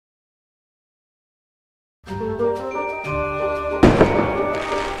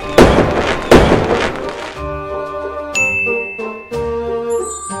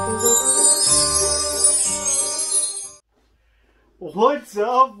What's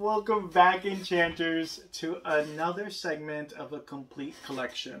up? Welcome back, Enchanters, to another segment of a complete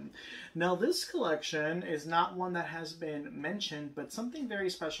collection. Now, this collection is not one that has been mentioned, but something very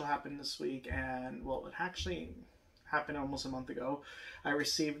special happened this week, and, well, it actually happened almost a month ago. I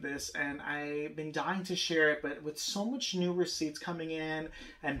received this, and I've been dying to share it, but with so much new receipts coming in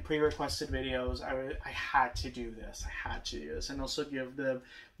and pre-requested videos, I had to do this. I had to do this, and also give the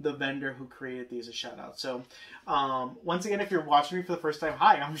vendor who created these a shout out. So, once again, if you're watching me for the first time,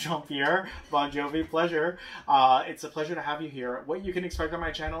 hi, I'm Jean-Pierre. Bon Jovi, pleasure. It's a pleasure to have you here. What you can expect on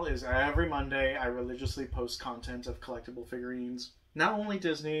my channel is every Monday, I religiously post content of collectible figurines. Not only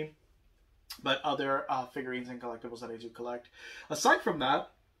Disney, but other figurines and collectibles that I do collect. Aside from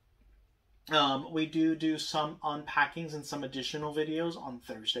that, we do some unpackings and some additional videos on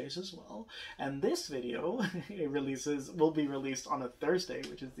Thursdays as well. And this video will be released on a Thursday,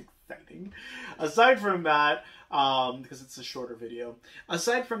 which is exciting. Aside from that, because it's a shorter video.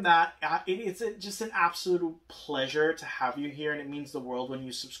 Aside from that, it's just an absolute pleasure to have you here, and it means the world when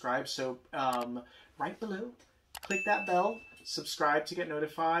you subscribe. So right below, click that bell. Subscribe to get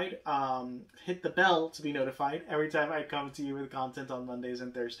notified. Hit the bell to be notified every time I come to you with content on Mondays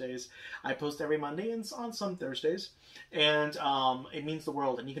and Thursdays. I post every Monday and on some Thursdays, and it means the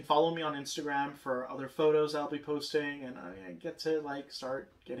world. And you can follow me on Instagram for other photos I'll be posting, and I get to start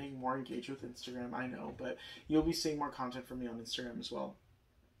getting more engaged with Instagram. I know, but you'll be seeing more content from me on Instagram as well.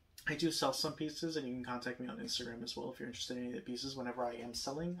 I do sell some pieces, and you can contact me on Instagram as well if you're interested in any of the pieces whenever I am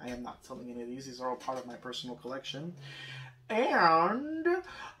selling. I am not selling any of these. These are all part of my personal collection. And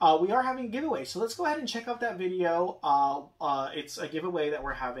we are having a giveaway, so let's go ahead and check out that video. It's a giveaway that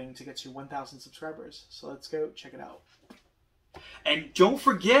we're having to get to 1,000 subscribers, so let's go check it out. And don't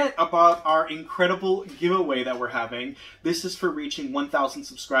forget about our incredible giveaway that we're having. This is for reaching 1,000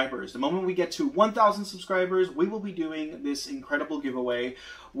 subscribers. The moment we get to 1,000 subscribers, we will be doing this incredible giveaway,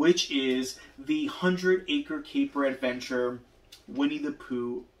 which is the 100-Acre Caper Adventure Winnie the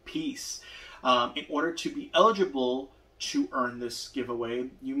Pooh piece. In order to be eligible to earn this giveaway,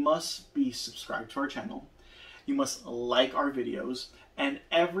 you must be subscribed to our channel. You must like our videos, and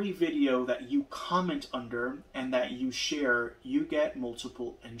every video that you comment under and that you share, you get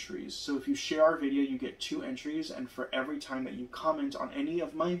multiple entries. So if you share our video, you get 2 entries, and for every time that you comment on any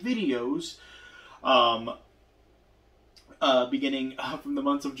of my videos, beginning from the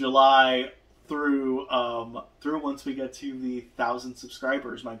months of July through once we get to the 1,000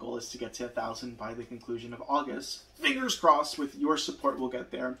 subscribers. My goal is to get to 1,000 by the conclusion of August. Fingers crossed, with your support we'll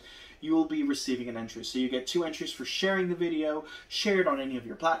get there. You will be receiving an entry. So you get 2 entries for sharing the video, share it on any of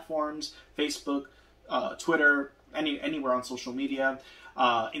your platforms, Facebook, Twitter, anywhere on social media,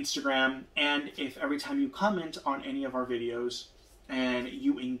 Instagram, and if every time you comment on any of our videos and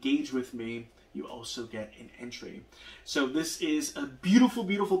you engage with me, you also get an entry. So this is a beautiful,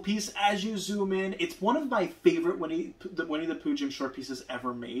 beautiful piece. As you zoom in, it's one of my favorite Winnie the Pooh Jim short pieces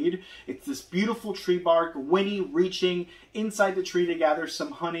ever made. It's this beautiful tree bark, Winnie reaching inside the tree to gather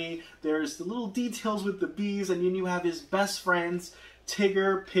some honey. There's the little details with the bees, and then you have his best friends,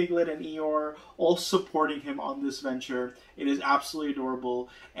 Tigger, Piglet, and Eeyore, all supporting him on this venture. It is absolutely adorable,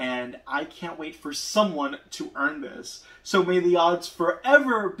 and I can't wait for someone to earn this. So may the odds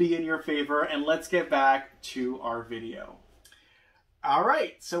forever be in your favor, and let's get back to our video.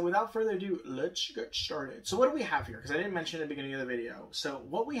 Alright, so without further ado, let's get started. So what do we have here? Because I didn't mention at the beginning of the video. So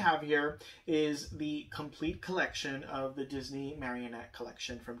what we have here is the complete collection of the Disney Marionette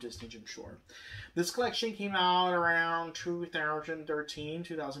collection from Disney Jim Shore. This collection came out around 2013,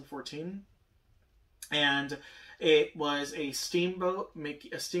 2014. And it was a Steamboat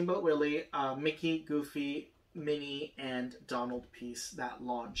Willie, Mickey, Goofy, Minnie, and Donald piece that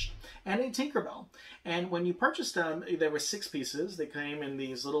launched, and a Tinkerbell. And when you purchased them, there were 6 pieces. They came in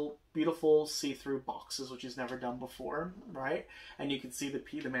these little beautiful see-through boxes, which is never done before, right? And you can see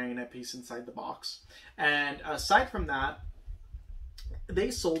the marionette piece inside the box. And aside from that, they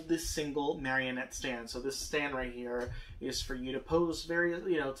sold this single marionette stand. So this stand right here is for you to pose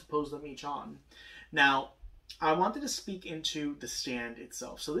to pose them each on. Now, I wanted to speak into the stand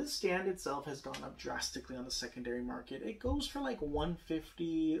itself. So this stand itself has gone up drastically on the secondary market. It goes for like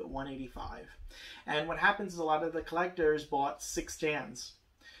 $150, $185. And what happens is a lot of the collectors bought 6 stands,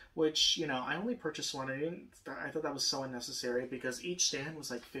 which, I only purchased one. I thought that was so unnecessary because each stand was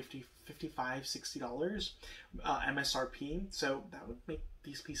like $55, $60 MSRP. So that would make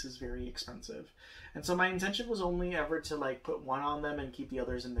these pieces very expensive. And so my intention was only ever to put one on them and keep the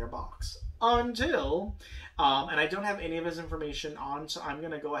others in their box. Until, and I don't have any of his information on, so I'm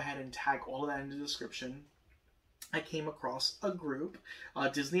going to go ahead and tag all of that in the description. I came across a group,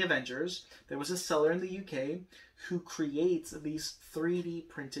 Disney Avengers. There was a seller in the UK who creates these 3D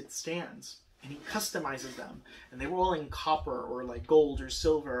printed stands. And he customizes them. And they were all in copper or like gold or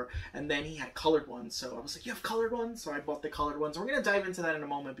silver. And then he had colored ones. So I was like, you have colored ones? So I bought the colored ones. We're going to dive into that in a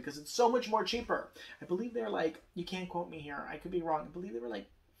moment because it's so much more cheaper. I believe they're like, you can't quote me here. I could be wrong. I believe they were like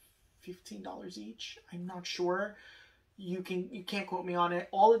 $15 each. I'm not sure. You can't quote me on it.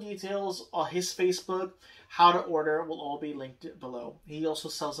 All the details on his Facebook, how to order, will all be linked below. He also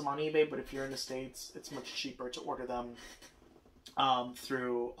sells them on eBay, but if you're in the States, it's much cheaper to order them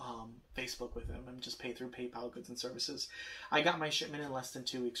through Facebook with him and just pay through PayPal goods and services. I got my shipment in less than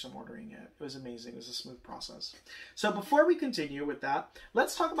 2 weeks from ordering it. It was amazing. It was a smooth process. So before we continue with that,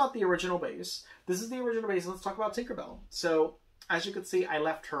 let's talk about the original base. This is the original base. Let's talk about Tinkerbell. So as you can see, I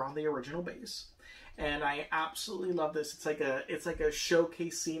left her on the original base. And I absolutely love this. It's like a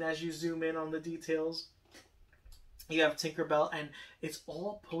showcase scene as you zoom in on the details. You have Tinkerbell, and it's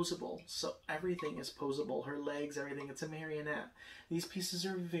all posable. So everything is posable. Her legs, everything. It's a marionette. These pieces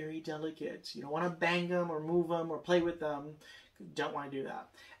are very delicate. You don't want to bang them or move them or play with them. You don't want to do that.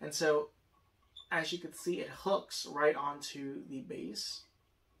 And so, as you can see, it hooks right onto the base.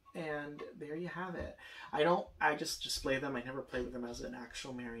 And there you have it. I just display them. I never play with them as an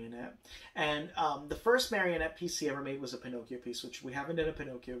actual marionette. And the first marionette piece he ever made was a Pinocchio piece, which we haven't done a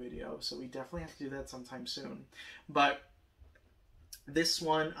Pinocchio video, so we definitely have to do that sometime soon. But this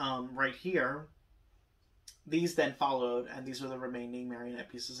one right here, these then followed, and these were the remaining marionette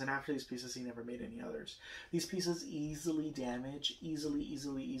pieces. And after these pieces, he never made any others. These pieces easily damage,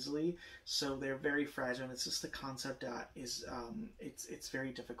 easily. So they're very fragile. And it's just the concept that is, it's very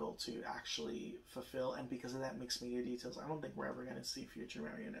difficult to actually fulfill. And because of that mixed media details, I don't think we're ever going to see future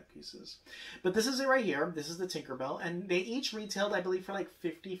marionette pieces. But this is it right here. This is the Tinkerbell, and they each retailed, I believe, for like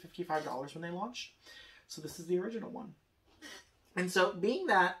 $50, $55 when they launched. So this is the original one. And so, being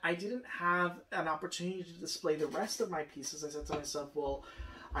that I didn't have an opportunity to display the rest of my pieces, I said to myself, well,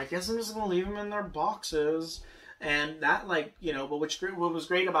 I guess I'm just going to leave them in their boxes. And that, like, you know, but what was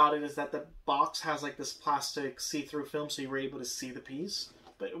great about it is that the box has, like, this plastic see-through film, so you were able to see the piece.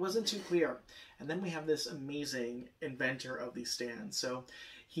 But it wasn't too clear. And then we have this amazing inventor of these stands. So,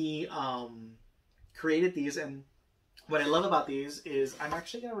 he created these, and what I love about these is I'm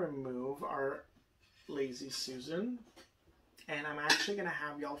actually going to remove our Lazy Susan. And I'm actually going to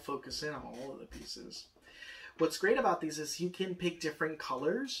have y'all focus in on all of the pieces. What's great about these is you can pick different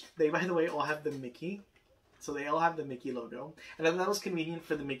colors. They, by the way, all have the Mickey. So they all have the Mickey logo. And that was convenient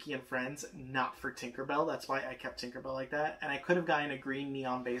for the Mickey and Friends, not for Tinkerbell. That's why I kept Tinkerbell like that. And I could have gotten a green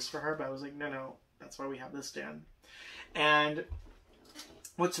neon base for her, but I was like, no, that's why we have this stand. And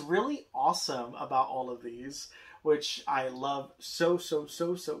what's really awesome about all of these, which I love so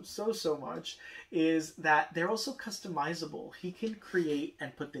much, is that they're also customizable. He can create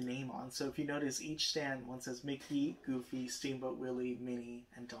and put the name on. So if you notice, each stand, one says Mickey, Goofy, Steamboat Willie, Minnie,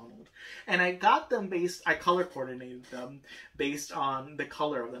 and Donald. And I got them I color coordinated them based on the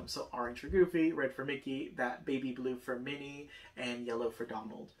color of them. So orange for Goofy, red for Mickey, that baby blue for Minnie, and yellow for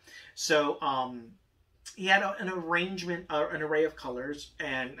Donald. So, he had an array of colors,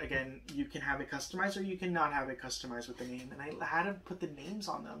 and again, you can have it customized or you cannot have it customized with the name. And I had to put the names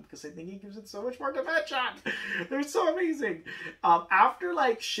on them because I think it gives it so much more dimension. They're so amazing. After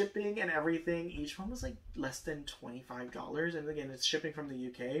like shipping and everything, each one was like less than $25. And again, it's shipping from the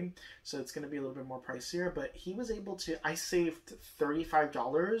UK, so it's going to be a little bit more pricier. But he was able to, I saved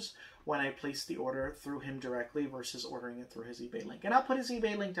 $35 when I placed the order through him directly versus ordering it through his eBay link. And I'll put his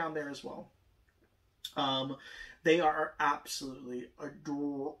eBay link down there as well. They are absolutely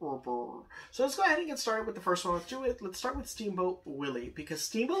adorable. So let's go ahead and get started with the first one. Let's start with Steamboat Willie, because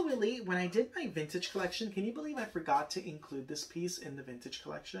Steamboat Willie, when I did my vintage collection, can you believe I forgot to include this piece in the vintage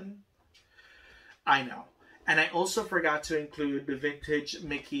collection? I know. And I also forgot to include the vintage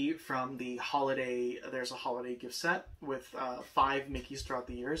Mickey from the holiday. There's a holiday gift set with 5 Mickeys throughout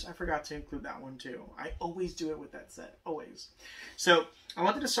the years. I forgot to include that one too. I always do it with that set, always. So I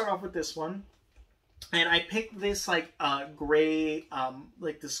wanted to start off with this one. And I picked this like gray,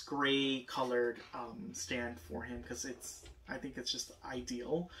 like this gray colored stand for him because I think it's just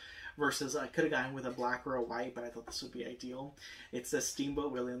ideal. Versus I could have gone with a black or a white, but I thought this would be ideal. It's a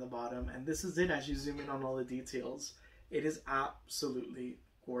Steamboat Willie on the bottom, and this is it as you zoom in on all the details. It is absolutely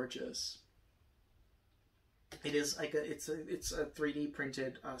gorgeous. It is like it's a 3D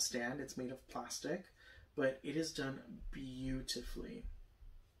printed stand. It's made of plastic, but it is done beautifully.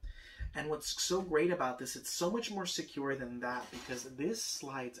 And what's so great about this, it's so much more secure than that because this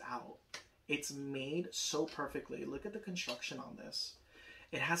slides out. It's made so perfectly. Look at the construction on this.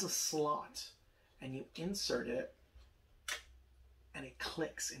 It has a slot, and you insert it, and it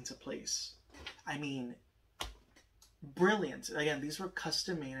clicks into place. I mean, brilliant. Again, these were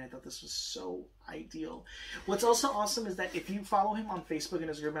custom made. I thought this was so ideal. What's also awesome is that if you follow him on Facebook in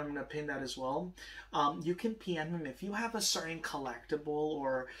his group, I'm going to pin that as well. You can PM him if you have a certain collectible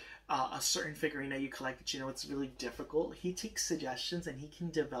or a certain figurine that you collect that you know it's really difficult. He takes suggestions and he can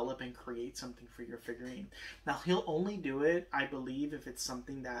develop and create something for your figurine. Now he'll only do it, I believe, if it's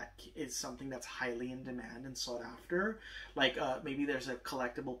something that is something that's highly in demand and sought after. Like maybe there's a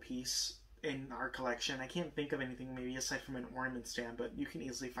collectible piece in our collection. I can't think of anything maybe aside from an ornament stand, but you can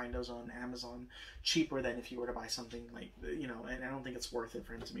easily find those on Amazon cheaper than if you were to buy something like, you know, and I don't think it's worth it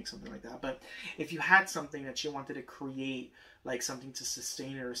for him to make something like that. But if you had something that you wanted to create, like something to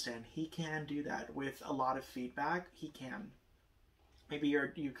sustain or stand, he can do that with a lot of feedback. He can. Maybe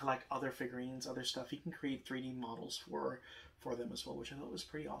you collect other figurines, other stuff. He can create 3D models for them as well, which I thought was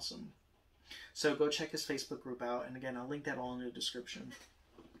pretty awesome. So go check his Facebook group out. And again, I'll link that all in the description.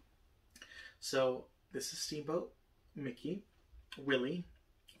 So this is Steamboat, Mickey, Willie.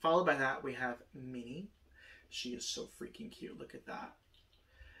 Followed by that, we have Minnie. She is so freaking cute. Look at that.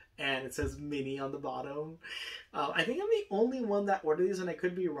 And it says Minnie on the bottom. I think I'm the only one that ordered these, and I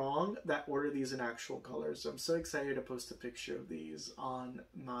could be wrong, that ordered these in actual colors. So I'm so excited to post a picture of these on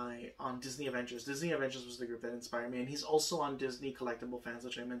Disney Avengers. Disney Avengers was the group that inspired me. And he's also on Disney Collectible Fans,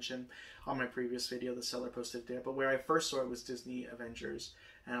 which I mentioned on my previous video. The seller posted there. But where I first saw it was Disney Avengers.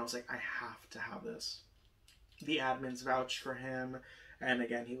 And I was like, I have to have this. The admins vouched for him. And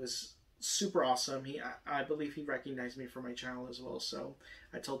again, he was super awesome. I believe he recognized me for my channel as well. So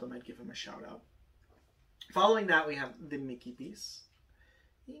I told him I'd give him a shout out. Following that, we have the Mickey piece.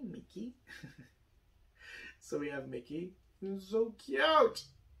 Hey, Mickey. So we have Mickey. He's so cute.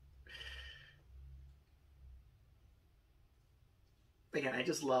 Again,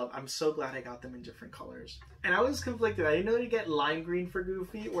 I'm so glad I got them in different colors. And I was conflicted. I didn't know to get lime green for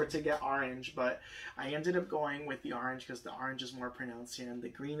Goofy or to get orange, but I ended up going with the orange because the orange is more pronounced here and the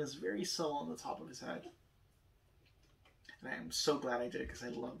green is very subtle on the top of his head. And I am so glad I did because I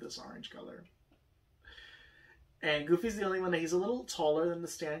love this orange color. And Goofy's the only one that he's a little taller than the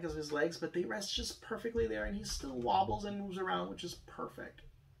stand because of his legs, but they rest just perfectly there and he still wobbles and moves around, which is perfect.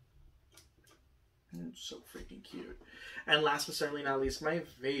 So freaking cute. And last but certainly not least, my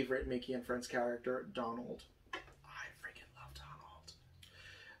favorite Mickey and Friends character, Donald. I freaking love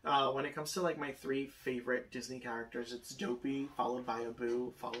Donald. When it comes to like my 3 favorite Disney characters, it's Dopey, followed by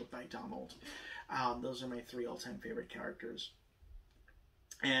Abu, followed by Donald. Those are my 3 all-time favorite characters.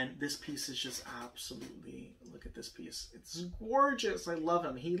 And this piece is just absolutely, look at this piece. It's gorgeous. I love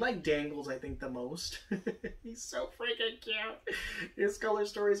him. He like dangles, I think, the most. He's so freaking cute. His color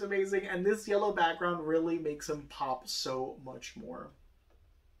story is amazing. And this yellow background really makes him pop so much more.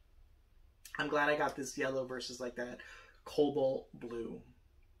 I'm glad I got this yellow versus like that cobalt blue.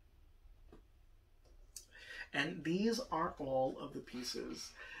 And these are all of the pieces.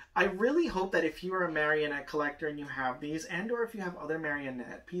 I really hope that if you are a Marionette collector and you have these, and or if you have other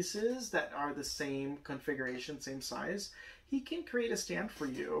Marionette pieces that are the same configuration, same size, he can create a stand for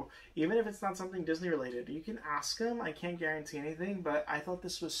you, even if it's not something Disney related. You can ask him. I can't guarantee anything, but I thought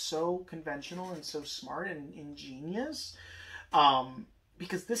this was so conventional and so smart and ingenious.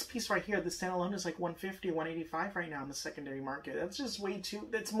 Because this piece right here, the standalone is like $150, $185 right now in the secondary market. That's just way too,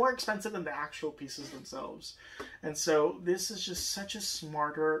 it's more expensive than the actual pieces themselves. And so this is just such a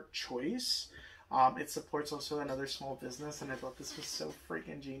smarter choice. It supports also another small business, and I thought this was so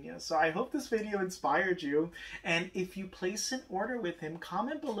freaking genius. So I hope this video inspired you. And if you place an order with him,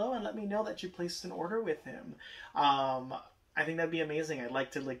 comment below and let me know that you placed an order with him. I think that'd be amazing. I'd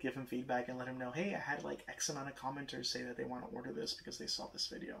like to like give him feedback and let him know, hey, I had like X amount of commenters say that they want to order this because they saw this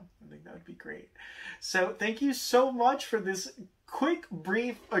video. I think that would be great. So thank you so much for this quick,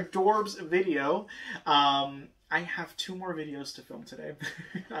 brief Adorbs video. I have 2 more videos to film today.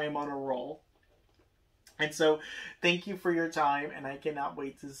 I am on a roll. And so thank you for your time, and I cannot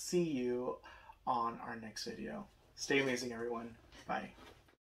wait to see you on our next video. Stay amazing, everyone. Bye.